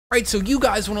Alright, so you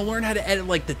guys want to learn how to edit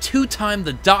like the two-time,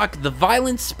 the Doc, the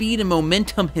violence, speed, and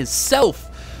momentum himself.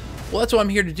 Well, that's what I'm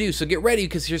here to do, so get ready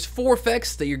because here's 4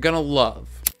 effects that you're gonna love.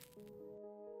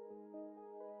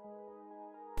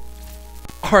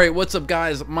 Alright, what's up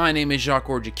guys? My name is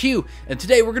JacQ, and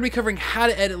today we're going to be covering how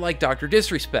to edit like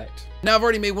DrDisrespect. Now, I've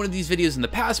already made one of these videos in the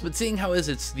past, but seeing how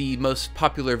it's the most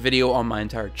popular video on my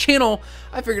entire channel,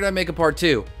 I figured I'd make a part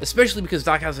 2, especially because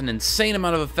Doc has an insane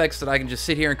amount of effects that I can just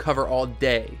sit here and cover all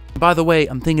day. By the way,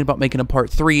 I'm thinking about making a part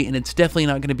 3, and it's definitely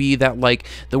not going to be that like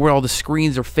where all the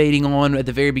screens are fading on at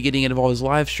the very beginning of all his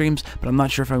live streams, but I'm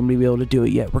not sure if I'm going to be able to do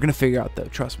it yet. We're going to figure out though,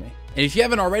 trust me. And if you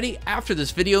haven't already, after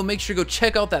this video, make sure to go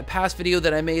check out that past video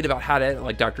that I made about how to edit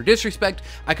like DrDisrespect.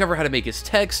 I cover how to make his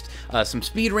text, some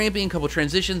speed ramping, a couple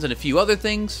transitions, and a few other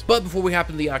things. But before we hop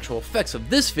into the actual effects of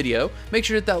this video, make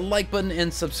sure to hit that like button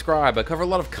and subscribe. I cover a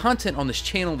lot of content on this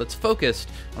channel that's focused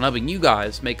on helping you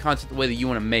guys make content the way that you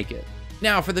want to make it.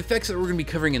 Now, for the effects that we're going to be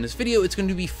covering in this video, it's going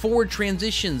to be 4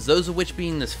 transitions, those of which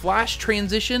being this flash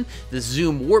transition, this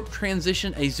zoom warp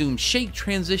transition, a zoom shake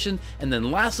transition, and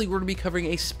then lastly, we're going to be covering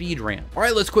a speed ramp.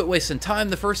 Alright, let's quit wasting time.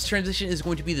 The first transition is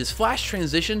going to be this flash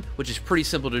transition, which is pretty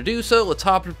simple to do, so let's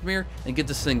hop in Premiere and get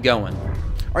this thing going.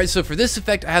 Alright, so for this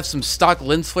effect, I have some stock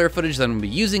lens flare footage that I'm going to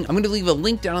be using. I'm going to leave a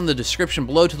link down in the description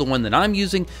below to the one that I'm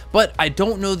using, but I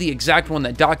don't know the exact one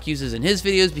that Doc uses in his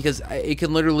videos because it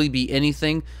can literally be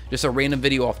anything, just a random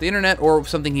video off the internet or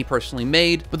something he personally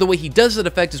made. But the way he does that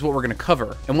effect is what we're going to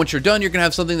cover. And once you're done, you're going to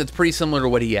have something that's pretty similar to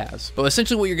what he has. So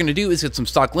essentially what you're going to do is get some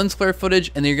stock lens flare footage,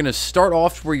 and then you're going to start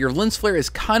off where your lens flare is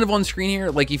kind of on screen here.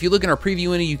 Like if you look in our preview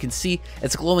window, you can see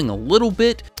it's glowing a little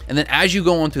bit. And then as you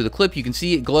go on through the clip, you can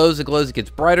see it glows, it gets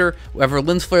brighter. We have our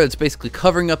lens flare that's basically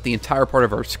covering up the entire part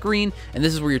of our screen. And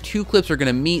this is where your 2 clips are going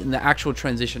to meet and the actual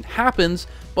transition happens.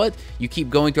 But you keep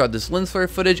going throughout this lens flare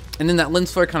footage, and then that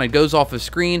lens flare kind of goes off the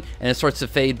screen and it starts to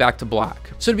fade back to black.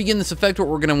 So to begin this effect, what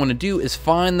we're going to want to do is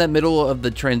find that middle of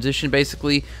the transition,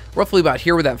 basically roughly about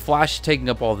here where that flash is taking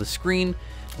up all the screen.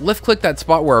 Left click that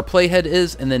spot where our playhead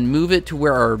is and then move it to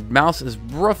where our mouse is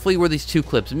roughly where these 2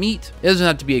 clips meet. It doesn't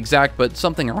have to be exact, but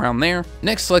something around there.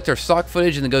 Next, select our stock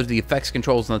footage and then go to the effects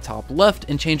controls on the top left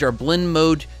and change our blend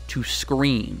mode to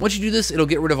screen. Once you do this, it'll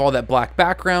get rid of all that black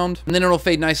background and then it'll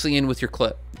fade nicely in with your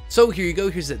clip. So here you go,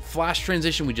 here's that flash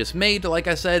transition we just made. Like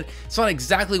I said, it's not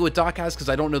exactly what Doc has because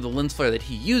I don't know the lens flare that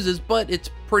he uses, but it's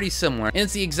pretty similar. And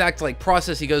it's the exact like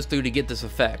process he goes through to get this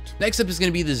effect. Next up is going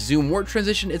to be the zoom warp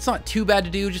transition. It's not too bad to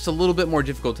do, just a little bit more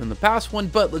difficult than the past one,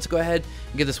 but let's go ahead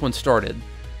and get this one started.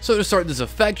 So to start this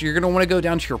effect, you're going to want to go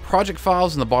down to your project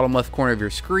files in the bottom left corner of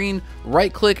your screen,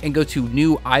 right click and go to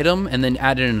new item and then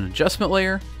add in an adjustment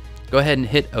layer. Go ahead and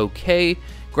hit OK.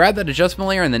 Grab that adjustment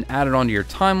layer and then add it onto your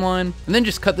timeline, and then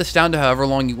just cut this down to however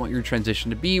long you want your transition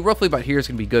to be. Roughly about here is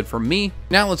going to be good for me.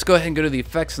 Now let's go ahead and go to the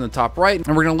effects in the top right,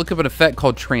 and we're going to look up an effect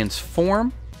called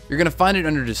transform. You're going to find it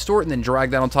under distort and then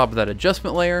drag that on top of that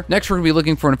adjustment layer. Next, we're going to be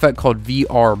looking for an effect called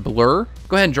VR blur.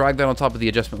 Go ahead and drag that on top of the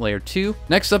adjustment layer too.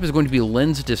 Next up is going to be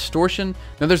lens distortion.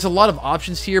 Now there's a lot of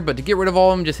options here, but to get rid of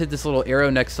all of them, just hit this little arrow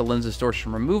next to lens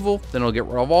distortion removal. Then it'll get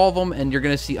rid of all of them, and you're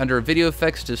going to see under video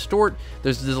effects distort,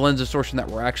 there's this lens distortion that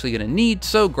we're actually going to need.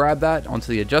 So grab that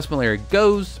onto the adjustment layer, it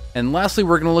goes. And lastly,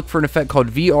 we're going to look for an effect called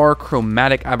VR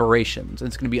chromatic aberrations. And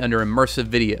it's going to be under immersive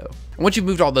video. And once you've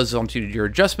moved all those onto your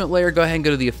adjustment layer, go ahead and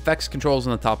go to the effects controls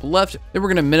on the top left. Then we're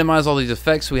going to minimize all these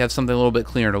effects so we have something a little bit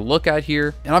cleaner to look at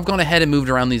here. And I've gone ahead and moved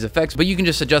around these effects, but you can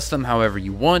just adjust them however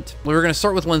you want. We're going to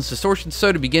start with lens distortion.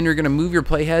 So to begin, you're going to move your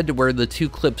playhead to where the 2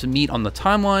 clips meet on the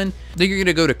timeline. Then you're going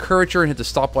to go to curvature and hit the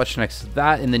stopwatch next to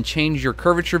that, and then change your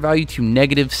curvature value to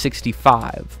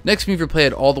 -65. Next, move your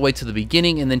playhead all the way to the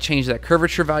beginning and then change that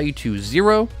curvature value to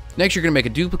 0. Next, you're going to make a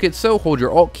duplicate, so hold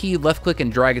your Alt key, left click,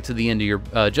 and drag it to the end of your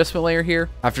adjustment layer here.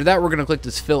 After that, we're going to click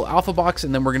this fill alpha box,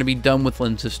 and then we're going to be done with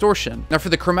lens distortion. Now for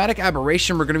the chromatic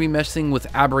aberration, we're going to be messing with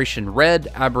aberration red,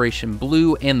 aberration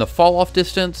blue, and the fall off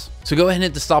distance. So go ahead and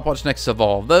hit the stopwatch next to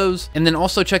all of those, and then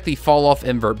also check the fall off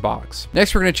invert box.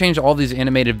 Next, we're going to change all these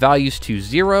animated values to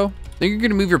 0. Then you're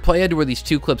going to move your playhead to where these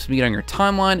 2 clips meet on your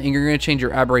timeline, and you're going to change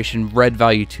your aberration red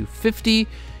value to 50.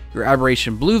 Your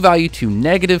aberration blue value to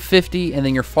 -50, and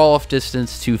then your fall off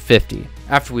distance to 50.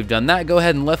 After we've done that, go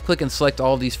ahead and left click and select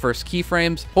all of these first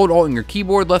keyframes. Hold Alt on your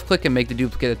keyboard, left click, and make the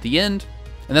duplicate at the end.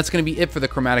 And that's going to be it for the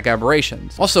chromatic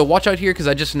aberrations. Also, watch out here because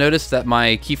I just noticed that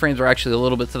my keyframes are actually a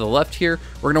little bit to the left here.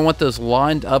 We're going to want those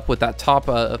lined up with that top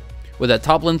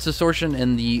lens distortion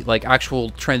and the like actual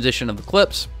transition of the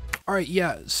clips. Alright,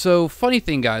 yeah, so funny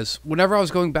thing guys, whenever I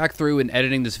was going back through and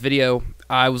editing this video,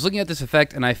 I was looking at this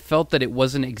effect and I felt that it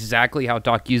wasn't exactly how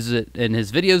Doc uses it in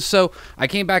his videos, so I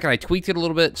came back and I tweaked it a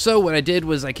little bit. So what I did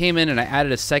was I came in and I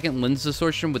added a second lens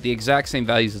distortion with the exact same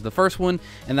values as the first one,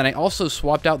 and then I also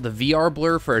swapped out the VR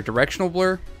blur for a directional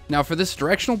blur. Now for this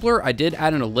directional blur, I did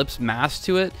add an ellipse mask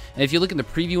to it, and if you look in the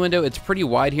preview window, it's pretty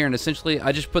wide here, and essentially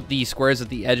I just put the squares at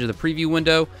the edge of the preview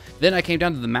window. Then I came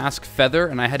down to the mask feather,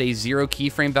 and I had a 0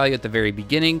 keyframe value at the very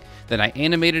beginning. Then I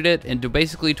animated it into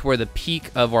basically to where the peak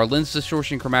of our lens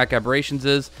distortion chromatic aberrations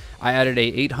is. I added a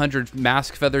 800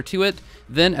 mask feather to it.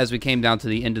 Then as we came down to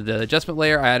the end of the adjustment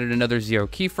layer, I added another 0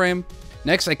 keyframe.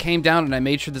 Next, I came down and I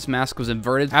made sure this mask was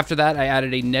inverted. After that, I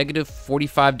added a negative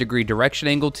 45-degree direction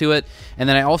angle to it, and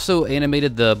then I also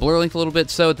animated the blur length a little bit.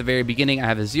 So at the very beginning, I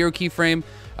have a 0 keyframe.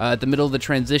 At the middle of the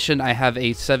transition, I have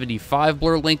a 75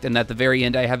 blur length, and at the very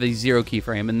end, I have a 0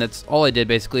 keyframe, and that's all I did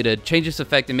basically to change this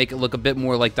effect and make it look a bit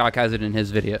more like Doc has it in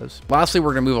his videos. Lastly,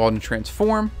 we're going to move on to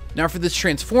transform. Now for this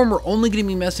transform, we're only going to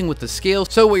be messing with the scale.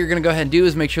 So what you're going to go ahead and do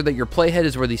is make sure that your playhead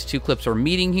is where these two clips are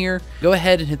meeting here. Go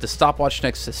ahead and hit the stopwatch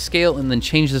next to scale and then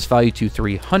change this value to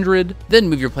 300. Then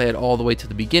move your playhead all the way to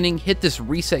the beginning. Hit this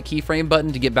reset keyframe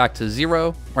button to get back to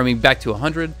 0, or I mean back to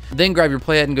 100. Then grab your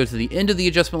playhead and go to the end of the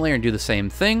adjustment layer and do the same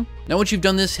thing. Now once you've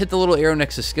done this, hit the little arrow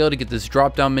next to scale to get this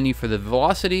drop down menu for the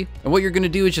velocity. And what you're going to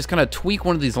do is just kind of tweak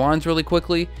one of these lines really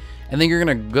quickly. And then you're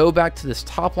going to go back to this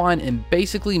top line and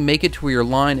basically make it to where your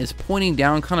line is pointing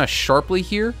down kind of sharply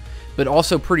here, but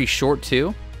also pretty short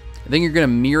too. And then you're going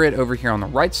to mirror it over here on the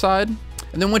right side.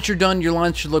 And then once you're done, your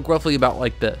line should look roughly about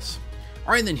like this.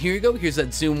 All right, then here you go. Here's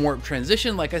that zoom warp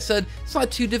transition. Like I said, it's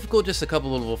not too difficult, just a couple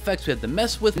little effects we have to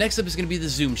mess with. Next up is going to be the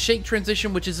zoom shake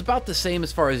transition, which is about the same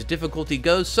as far as difficulty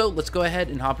goes. So let's go ahead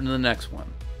and hop into the next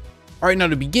one. All right, now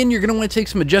to begin, you're going to want to take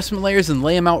some adjustment layers and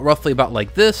lay them out roughly about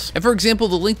like this. And for example,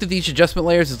 the length of each adjustment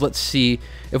layers is, let's see,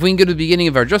 if we can go to the beginning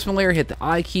of our adjustment layer, hit the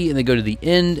I key, and then go to the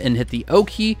end and hit the O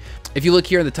key. If you look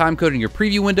here in the time code in your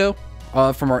preview window,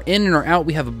 from our in and our out,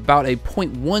 we have about a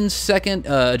 0.1 second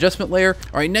adjustment layer.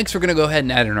 All right, next we're going to go ahead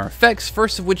and add in our effects,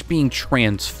 first of which being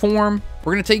transform.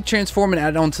 We're going to take transform and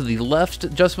add it onto the left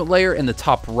adjustment layer and the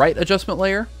top right adjustment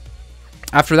layer.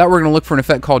 After that, we're going to look for an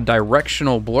effect called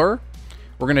directional blur.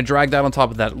 We're going to drag that on top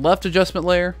of that left adjustment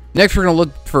layer. Next, we're going to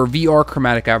look for VR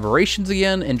chromatic aberrations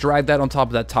again and drag that on top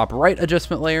of that top right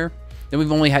adjustment layer. Then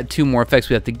we've only had 2 more effects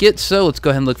we have to get, so let's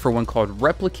go ahead and look for one called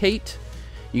replicate.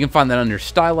 You can find that under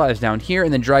stylize down here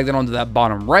and then drag that onto that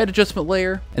bottom right adjustment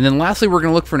layer. And then lastly, we're going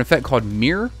to look for an effect called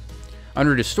mirror.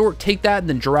 Under distort, take that and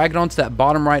then drag it onto that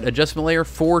bottom right adjustment layer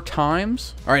 4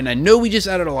 times. All right, and I know we just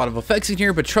added a lot of effects in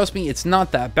here, but trust me, it's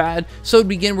not that bad. So to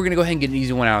begin, we're going to go ahead and get an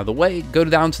easy one out of the way. Go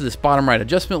down to this bottom right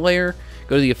adjustment layer,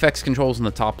 go to the effects controls in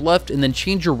the top left, and then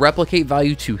change your replicate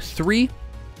value to 3.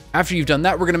 After you've done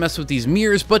that, we're going to mess with these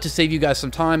mirrors, but to save you guys some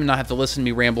time and not have to listen to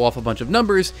me ramble off a bunch of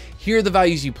numbers, here are the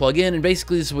values you plug in, and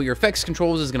basically this is what your effects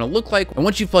controls is going to look like. And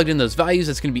once you've plugged in those values,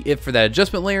 that's going to be it for that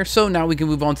adjustment layer. So now we can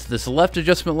move on to this left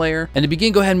adjustment layer. And to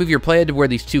begin, go ahead and move your playhead to where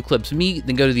these 2 clips meet,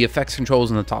 then go to the effects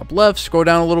controls in the top left, scroll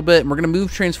down a little bit, and we're going to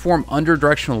move transform under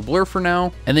directional blur for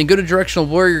now. And then go to directional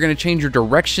blur, you're going to change your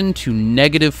direction to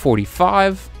negative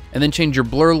 45, and then change your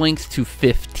blur length to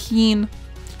 15.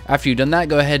 After you've done that,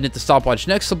 go ahead and hit the stopwatch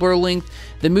next to blur length,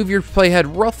 then move your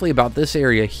playhead roughly about this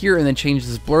area here, and then change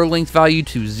this blur length value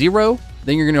to 0.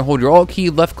 Then you're going to hold your Alt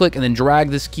key, left click, and then drag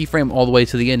this keyframe all the way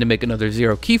to the end to make another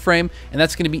 0 keyframe, and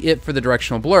that's going to be it for the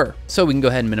directional blur. So we can go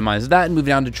ahead and minimize that and move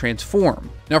down to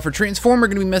transform. Now for transform, we're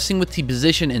going to be messing with the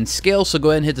position and scale, so go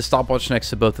ahead and hit the stopwatch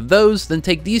next to both of those, then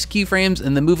take these keyframes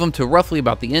and then move them to roughly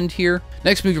about the end here.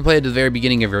 Next, move your playhead to the very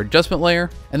beginning of your adjustment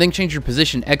layer, and then change your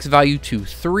position X value to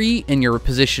 3 and your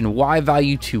position Y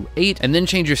value to 8, and then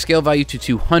change your scale value to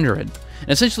 200. And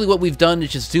essentially what we've done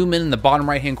is just zoom in the bottom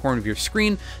right hand corner of your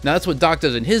screen. Now that's what Doc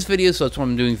does in his video, so that's what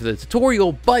I'm doing for the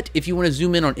tutorial. But if you want to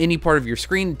zoom in on any part of your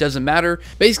screen, it doesn't matter.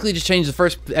 Basically just change the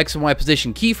first X and Y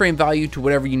position keyframe value to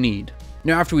whatever you need.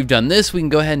 Now after we've done this, we can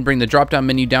go ahead and bring the drop down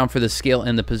menu down for the scale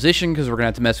and the position, because we're going to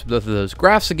have to mess with both of those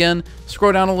graphs again.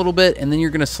 Scroll down a little bit, and then you're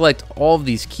going to select all of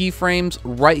these keyframes,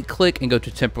 right click and go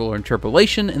to temporal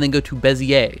interpolation, and then go to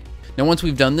Bezier. Now once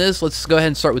we've done this, let's go ahead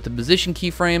and start with the position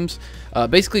keyframes.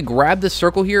 Basically grab this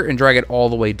circle here and drag it all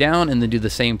the way down, and then do the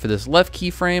same for this left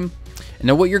keyframe. And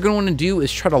now what you're going to want to do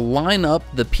is try to line up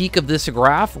the peak of this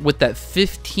graph with that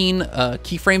 15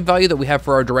 keyframe value that we have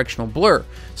for our directional blur.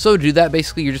 So to do that,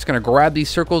 basically you're just going to grab these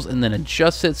circles and then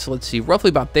adjust it. So let's see, roughly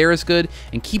about there is good.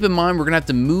 And keep in mind, we're going to have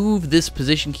to move this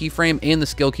position keyframe and the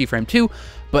scale keyframe too.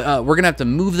 But we're going to have to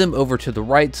move them over to the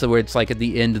right, so where it's like at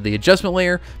the end of the adjustment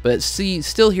layer. But see,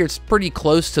 still here, it's pretty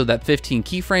close to that 15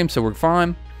 keyframe, so we're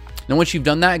fine. Now once you've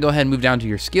done that, go ahead and move down to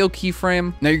your scale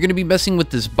keyframe. Now you're going to be messing with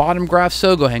this bottom graph,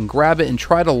 so go ahead and grab it and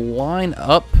try to line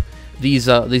up these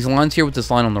lines here with this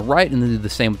line on the right, and then do the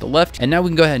same with the left. And now we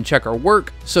can go ahead and check our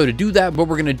work. So to do that, what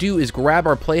we're going to do is grab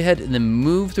our playhead and then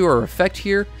move through our effect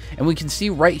here, and we can see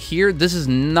right here, this is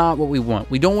not what we want.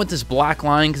 We don't want this black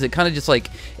line because it kind of just like,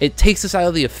 it takes us out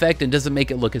of the effect and doesn't make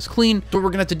it look as clean. So what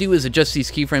we're going to have to do is adjust these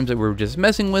keyframes that we were just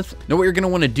messing with. Now what you're going to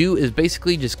want to do is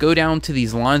basically just go down to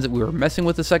these lines that we were messing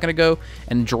with a second ago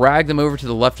and drag them over to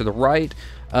the left or the right.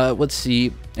 Let's see,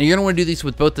 and you're going to want to do these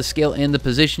with both the scale and the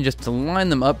position just to line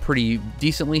them up pretty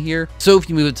decently here. So if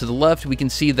you move it to the left, we can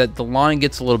see that the line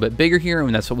gets a little bit bigger here,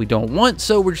 and that's what we don't want.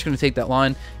 So we're just going to take that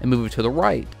line and move it to the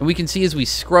right. And we can see as we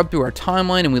scrub through our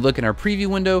timeline and we look in our preview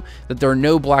window that there are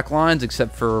no black lines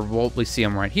except for, well, we see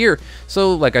them right here.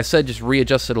 So like I said, just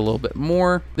readjust it a little bit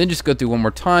more. Then just go through one more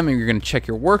time and you're going to check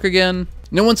your work again.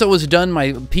 Now once that was done,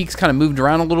 my peaks kind of moved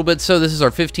around a little bit, so this is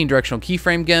our 15 directional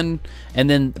keyframe again, and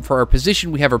then for our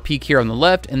position we have our peak here on the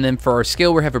left, and then for our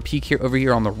scale we have our peak here over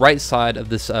here on the right side of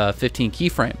this 15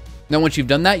 keyframe. Now once you've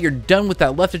done that, you're done with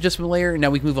that left adjustment layer. Now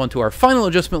we can move on to our final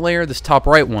adjustment layer, this top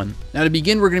right one. Now to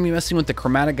begin, we're going to be messing with the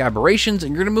chromatic aberrations,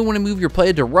 and you're going to want to move your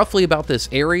playhead to roughly about this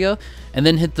area, and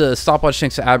then hit the stopwatch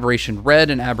next to aberration red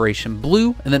and aberration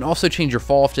blue, and then also change your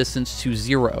fall off distance to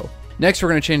 0. Next, we're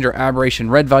going to change our aberration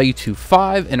red value to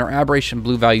 5 and our aberration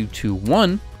blue value to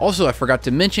 1. Also, I forgot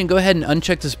to mention, go ahead and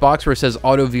uncheck this box where it says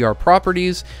Auto VR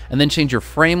Properties, and then change your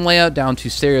frame layout down to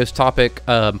stereoscopic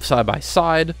side by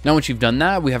side. Now, once you've done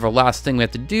that, we have our last thing we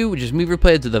have to do, which is move your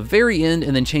playhead to the very end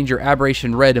and then change your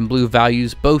aberration red and blue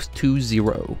values both to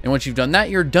 0. And once you've done that,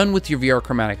 you're done with your VR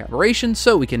chromatic aberration,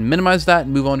 so we can minimize that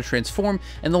and move on to transform.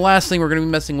 And the last thing we're going to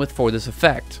be messing with for this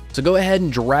effect. So go ahead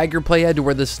and drag your playhead to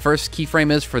where this first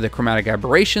keyframe is for the chromatic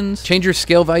aberrations, change your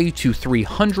scale value to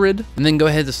 300, and then go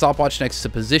ahead to stopwatch next to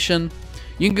position.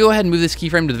 You can go ahead and move this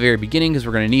keyframe to the very beginning because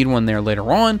we're going to need one there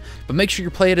later on, but make sure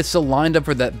your playhead is still lined up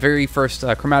for that very first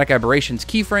chromatic aberrations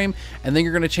keyframe, and then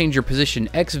you're going to change your position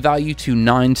X value to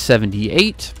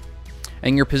 978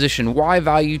 and your position Y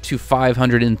value to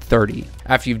 530.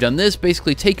 After you've done this,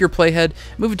 basically take your playhead,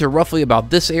 move it to roughly about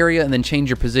this area, and then change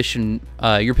your position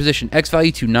X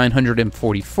value to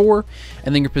 944,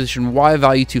 and then your position Y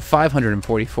value to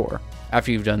 544.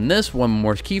 After you've done this, one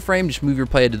more keyframe, just move your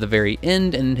playhead to the very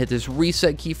end and hit this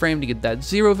reset keyframe to get that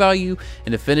 0 value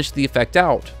and to finish the effect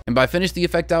out. And by finish the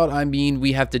effect out, I mean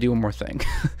we have to do one more thing.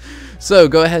 So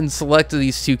go ahead and select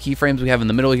these two keyframes we have in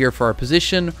the middle here for our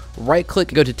position, right click,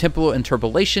 go to temporal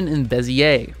interpolation and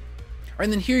Bezier.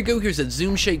 And then here you go, here's that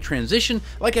zoom shake transition.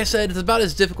 Like I said, it's about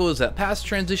as difficult as that past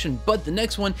transition, but the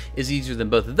next one is easier than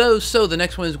both of those, so the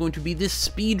next one is going to be this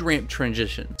speed ramp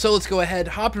transition. So let's go ahead,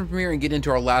 hop in Premiere and get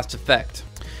into our last effect.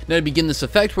 Now to begin this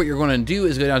effect, what you're going to do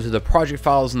is go down to the project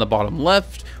files in the bottom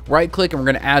left, right click, and we're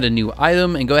going to add a new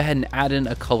item and go ahead and add in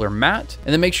a color matte.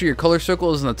 And then make sure your color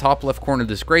circle is in the top left corner of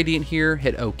this gradient here,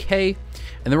 hit OK.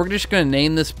 And then we're just going to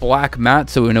name this black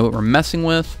matte so we know what we're messing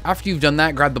with. After you've done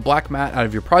that, grab the black matte out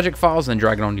of your project files and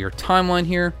drag it onto your timeline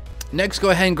here. Next,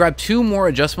 go ahead and grab 2 more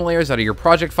adjustment layers out of your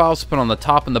project files to put on the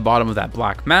top and the bottom of that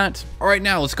black matte. All right,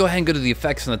 now let's go ahead and go to the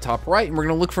effects in the top right, and we're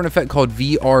going to look for an effect called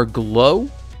VR Glow.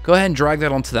 Go ahead and drag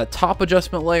that onto that top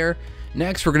adjustment layer.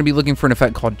 Next, we're going to be looking for an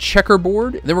effect called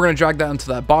Checkerboard. Then we're going to drag that into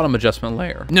that bottom adjustment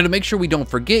layer. Now, to make sure we don't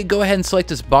forget, go ahead and select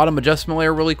this bottom adjustment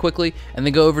layer really quickly, and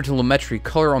then go over to Lumetri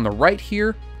Color on the right here.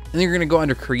 And then you're going to go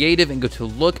under Creative and go to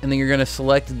Look, and then you're going to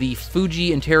select the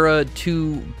Fuji Intera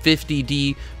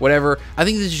 250D, whatever. I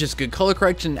think this is just good color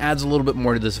correction and adds a little bit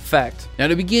more to this effect. Now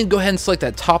to begin, go ahead and select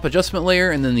that top adjustment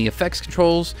layer and then the effects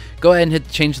controls. Go ahead and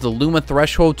change the Luma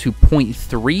threshold to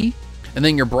 0.3, and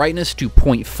then your brightness to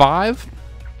 0.5.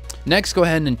 Next, go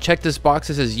ahead and check this box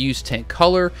that says Use Tint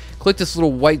Color. Click this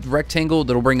little white rectangle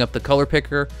that'll bring up the color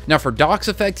picker. Now for Doc's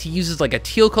effect, he uses like a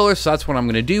teal color, so that's what I'm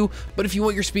going to do. But if you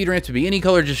want your speed ramp to be any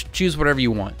color, just choose whatever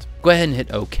you want. Go ahead and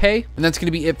hit OK, and that's going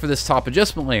to be it for this top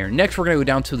adjustment layer. Next, we're going to go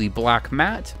down to the black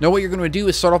matte. Now what you're going to do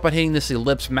is start off by hitting this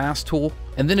ellipse mask tool,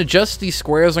 and then adjust these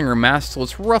squares on your mask tool.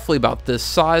 It's roughly about this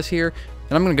size here.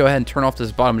 And I'm going to go ahead and turn off this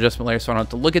bottom adjustment layer so I don't have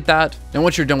to look at that. Now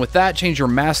once you're done with that, change your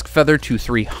mask feather to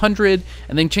 300,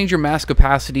 and then change your mask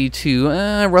opacity to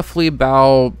roughly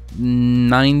about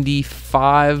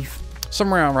 95,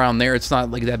 somewhere around there. It's not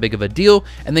like that big of a deal.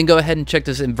 And then go ahead and check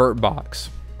this invert box.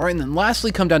 All right, and then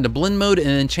lastly, come down to blend mode and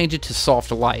then change it to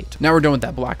soft light. Now we're done with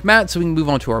that black matte, so we can move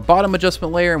on to our bottom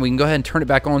adjustment layer, and we can go ahead and turn it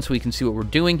back on so we can see what we're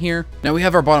doing here. Now we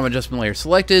have our bottom adjustment layer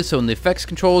selected, so in the effects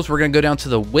controls, we're going to go down to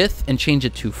the width and change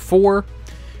it to 4.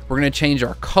 we're going to change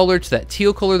our color to that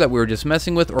teal color that we were just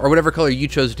messing with, or whatever color you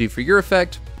chose to do for your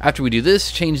effect. After we do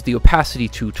this, change the opacity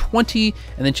to 20,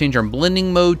 and then change our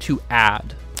blending mode to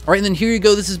add. All right, and then here you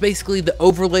go. This is basically the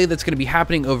overlay that's going to be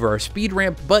happening over our speed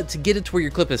ramp, but to get it to where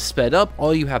your clip is sped up,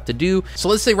 all you have to do, so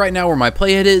let's say right now where my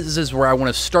playhead is where I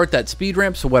want to start that speed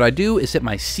ramp. So what I do is hit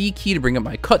my C key to bring up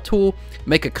my cut tool,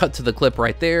 make a cut to the clip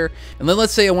right there. And then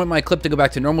let's say I want my clip to go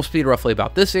back to normal speed, roughly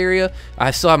about this area. I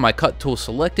still have my cut tool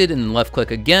selected, and then left click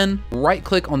again, right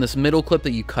click on this middle clip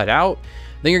that you cut out.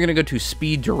 Then you're going to go to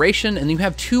speed duration, and you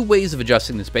have two ways of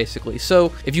adjusting this basically.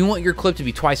 So if you want your clip to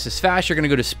be twice as fast, you're going to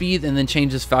go to speed and then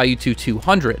change this value to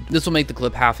 200. This will make the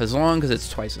clip half as long because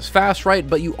it's twice as fast, right?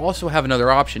 But you also have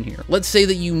another option here. Let's say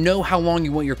that you know how long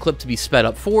you want your clip to be sped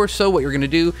up for. So what you're going to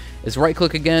do is right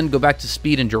click again, go back to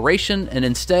speed and duration, and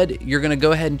instead you're going to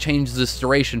go ahead and change this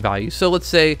duration value. So let's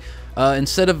say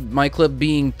instead of my clip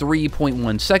being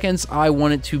 3.1 seconds, I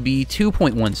want it to be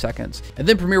 2.1 seconds. And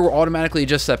then Premiere will automatically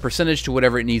adjust that percentage to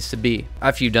whatever it needs to be.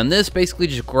 After you've done this, basically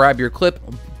just grab your clip,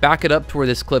 back it up to where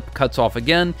this clip cuts off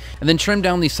again, and then trim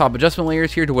down these top adjustment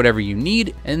layers here to whatever you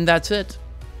need, and that's it.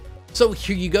 So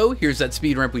here you go, here's that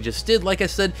speed ramp we just did. Like I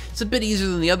said, it's a bit easier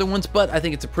than the other ones, but I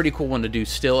think it's a pretty cool one to do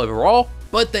still overall.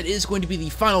 But that is going to be the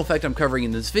final effect I'm covering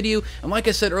in this video. And like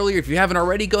I said earlier, if you haven't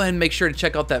already, go ahead and make sure to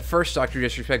check out that first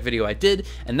DrDisrespect video I did.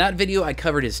 In that video, I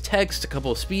covered his text, a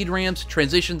couple of speed ramps,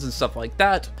 transitions, and stuff like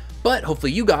that. But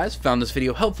hopefully you guys found this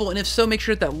video helpful, and if so, make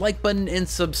sure to hit that like button and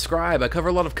subscribe. I cover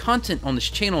a lot of content on this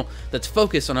channel that's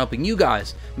focused on helping you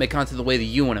guys make content the way that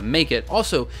you want to make it.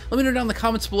 Also, let me know down in the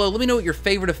comments below, let me know what your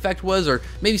favorite effect was, or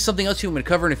maybe something else you want me to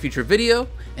cover in a future video.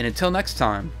 And until next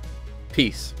time,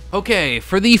 peace. Okay,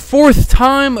 for the 4th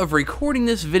time of recording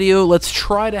this video, let's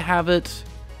try to have it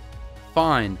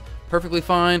fine. Perfectly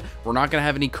fine. We're not going to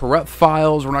have any corrupt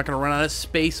files. We're not going to run out of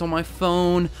space on my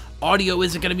phone. Audio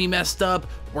isn't going to be messed up.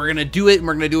 We're going to do it, and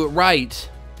we're going to do it right.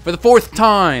 For the 4th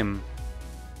time.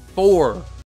 4.